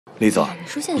李总，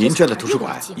您这的图书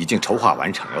馆已经筹划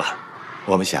完成了，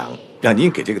我们想让您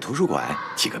给这个图书馆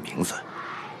起个名字，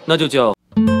那就叫。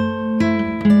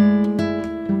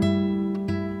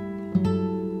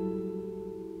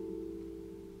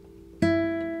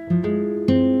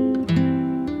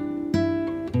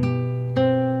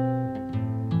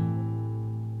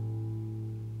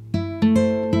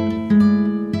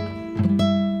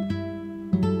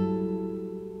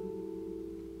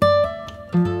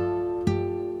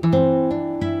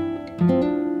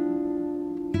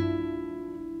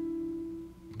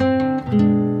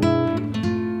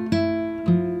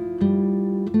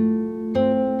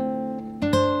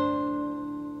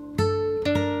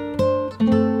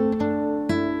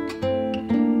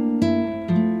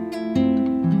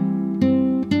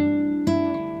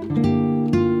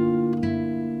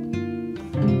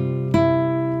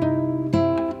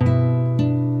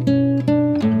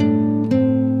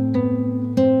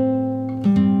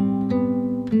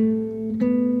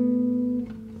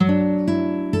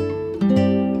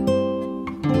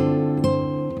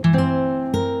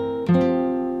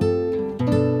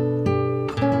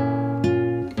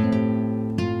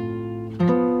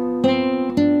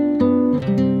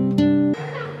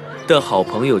 的好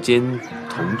朋友间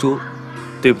同桌，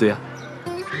对不对啊？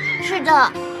是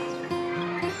的。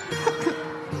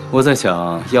我在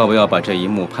想，要不要把这一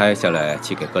幕拍下来，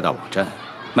寄给各大网站，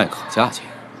卖个好价钱。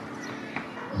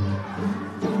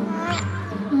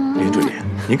林主任，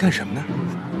您干什么呢？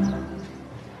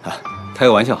啊，开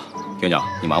个玩笑。院长，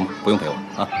你忙吧，不用陪我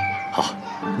啊。好，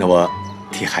那我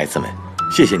替孩子们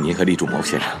谢谢您和李仲谋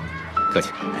先生。客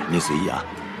气，您随意啊。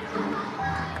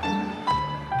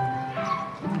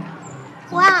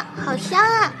 哇，好香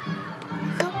啊！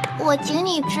我请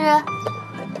你吃，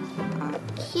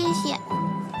谢谢，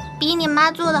比你妈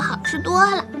做的好吃多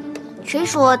了。谁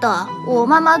说的？我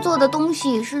妈妈做的东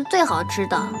西是最好吃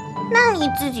的。那你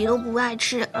自己都不爱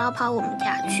吃，老跑我们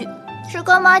家去？是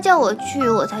干妈叫我去，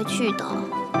我才去的。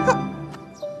哼！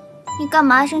你干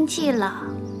嘛生气了？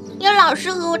你老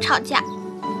是和我吵架。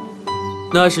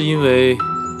那是因为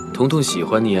彤彤喜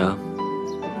欢你啊，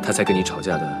他才跟你吵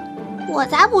架的。 我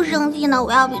才不生气呢！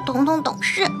我要比彤彤懂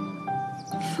事。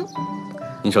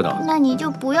您稍等。那你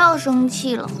就不要生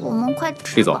气了，我们快吃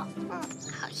吧。李总，好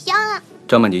香啊！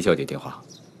张曼迪小姐电话。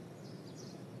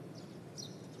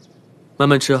慢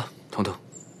慢吃啊，彤彤。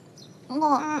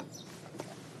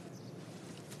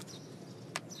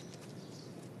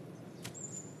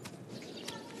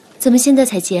怎么现在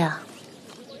才接啊？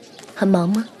很忙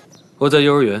吗？我在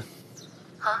幼儿园。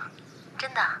啊，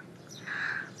真的？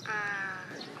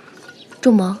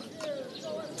仲谋，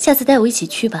下次带我一起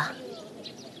去吧，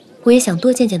我也想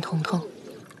多见见彤彤。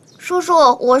叔叔，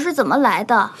我是怎么来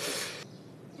的？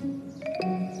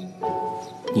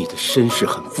你的身世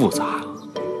很复杂，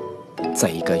在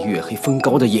一个月黑风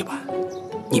高的夜晚，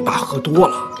你爸喝多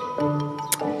了，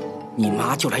你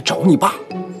妈就来找你爸。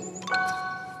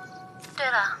对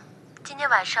了，今天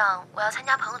晚上我要参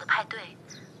加朋友的派对，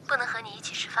不能和你一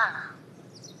起吃饭了。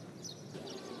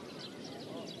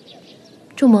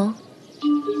仲谋。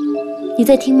 你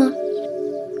在听吗，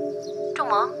仲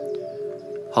谋？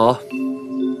好啊，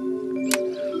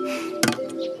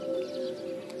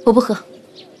我不喝。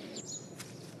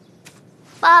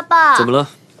爸爸，怎么了？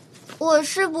我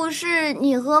是不是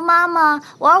你和妈妈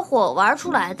玩火玩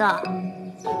出来的？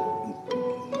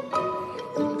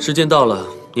时间到了，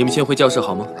你们先回教室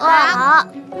好吗？好。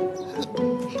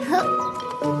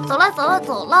走了，走了，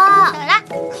走了，走了。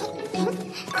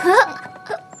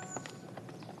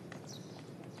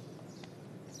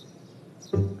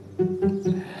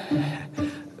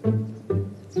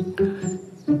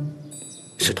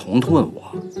是彤彤问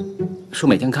我，说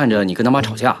每天看着你跟他妈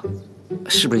吵架，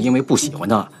是不是因为不喜欢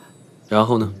他？然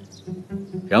后呢？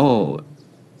然后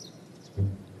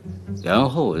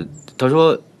他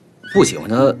说不喜欢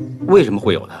他，为什么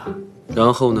会有他？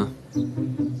然后呢？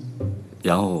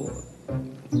然后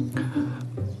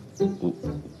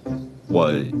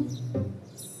我，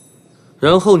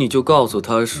然后你就告诉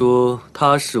他说，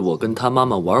他是我跟他妈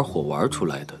妈玩火玩出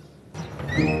来的。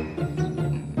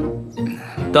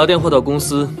打电话到公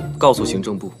司，告诉行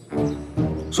政部，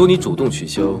说你主动取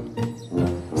消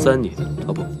3年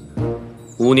哦不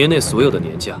，5年内所有的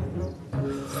年假。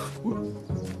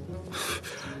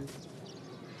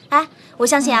哎，我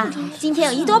相信啊，今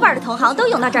天有1多半的同行都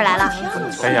涌到这儿来了。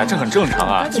哎呀，这很正常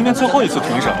啊，今天最后一次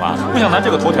评审了，不想拿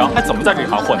这个头条，还怎么在这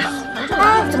行混呢？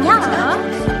哎，怎么样了？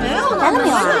没有来了没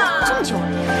有啊？这么久。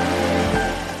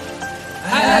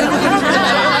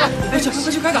来，小哥快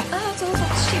去看看。走。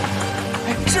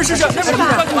哎，是，那边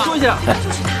快跟我说一下。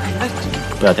哎，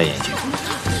不要戴眼镜，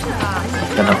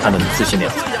让他们看到你自信的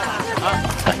样子。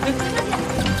哎。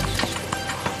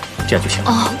这样就行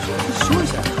了。哦，说一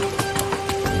下。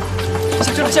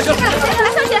下车了，下车了！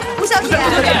小姐，吴小姐，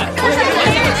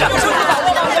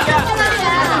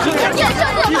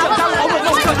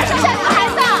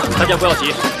大家不要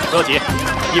急，不要急，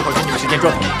一会儿给你们时间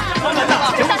装。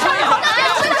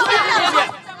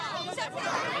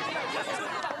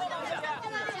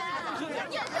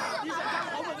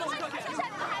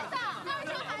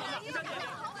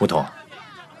吴桐，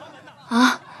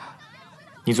啊，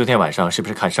你昨天晚上是不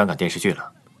是看伤感电视剧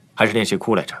了？还是练谁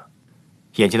哭来着？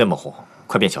眼睛那么红，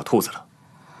快变小兔子了。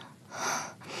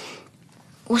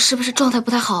我是不是状态不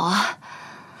太好啊？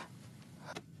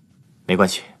没关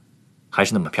系，还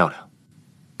是那么漂亮，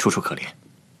楚楚可怜。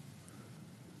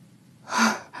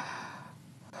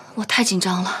我太紧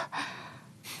张了，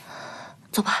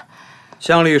走吧。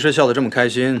向律师笑得这么开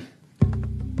心，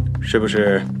是不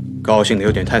是高兴的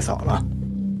有点太早了？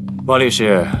王律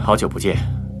师，好久不见，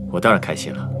我当然开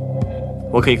心了。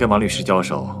我可以跟王律师交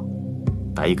手，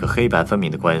打一个黑白分明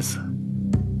的官司，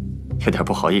有点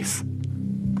不好意思。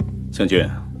湘君，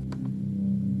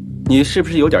你是不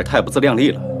是有点太不自量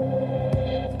力了？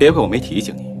别怪我没提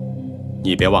醒你，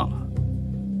你别忘了，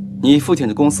你父亲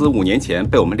的公司5年前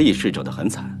被我们厉氏惹得很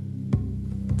惨。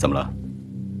怎么了？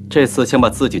这次想把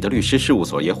自己的律师事务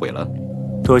所也毁了？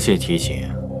多谢提醒。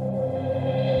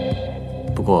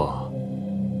不过，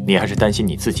你还是担心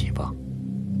你自己吧。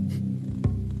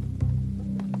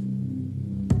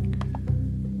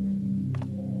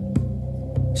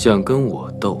想跟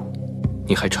我斗，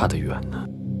你还差得远呢。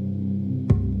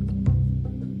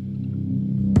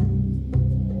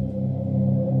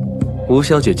吴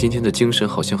小姐今天的精神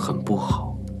好像很不好。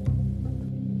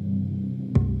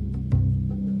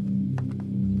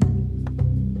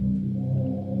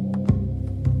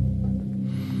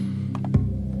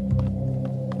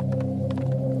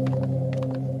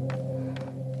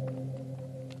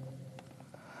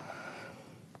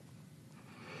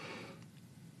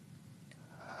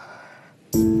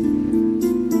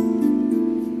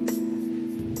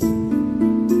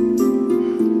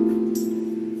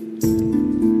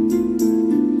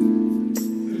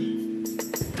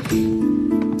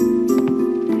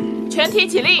全体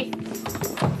起立，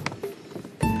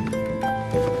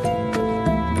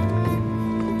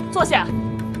坐下。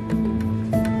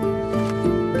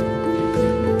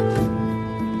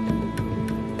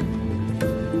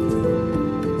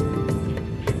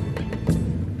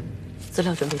资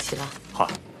料准备齐了。好。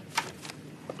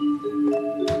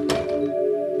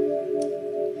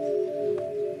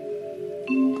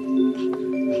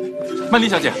曼丽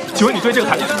小姐，请问你对这个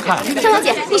孩子怎么看？张小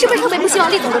姐，你是不是特别不希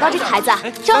望丽总得到这个孩子？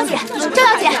张小姐，张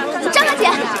小姐，张小姐，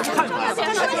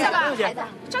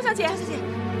张小姐，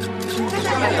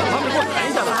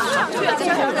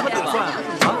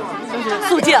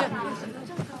速静，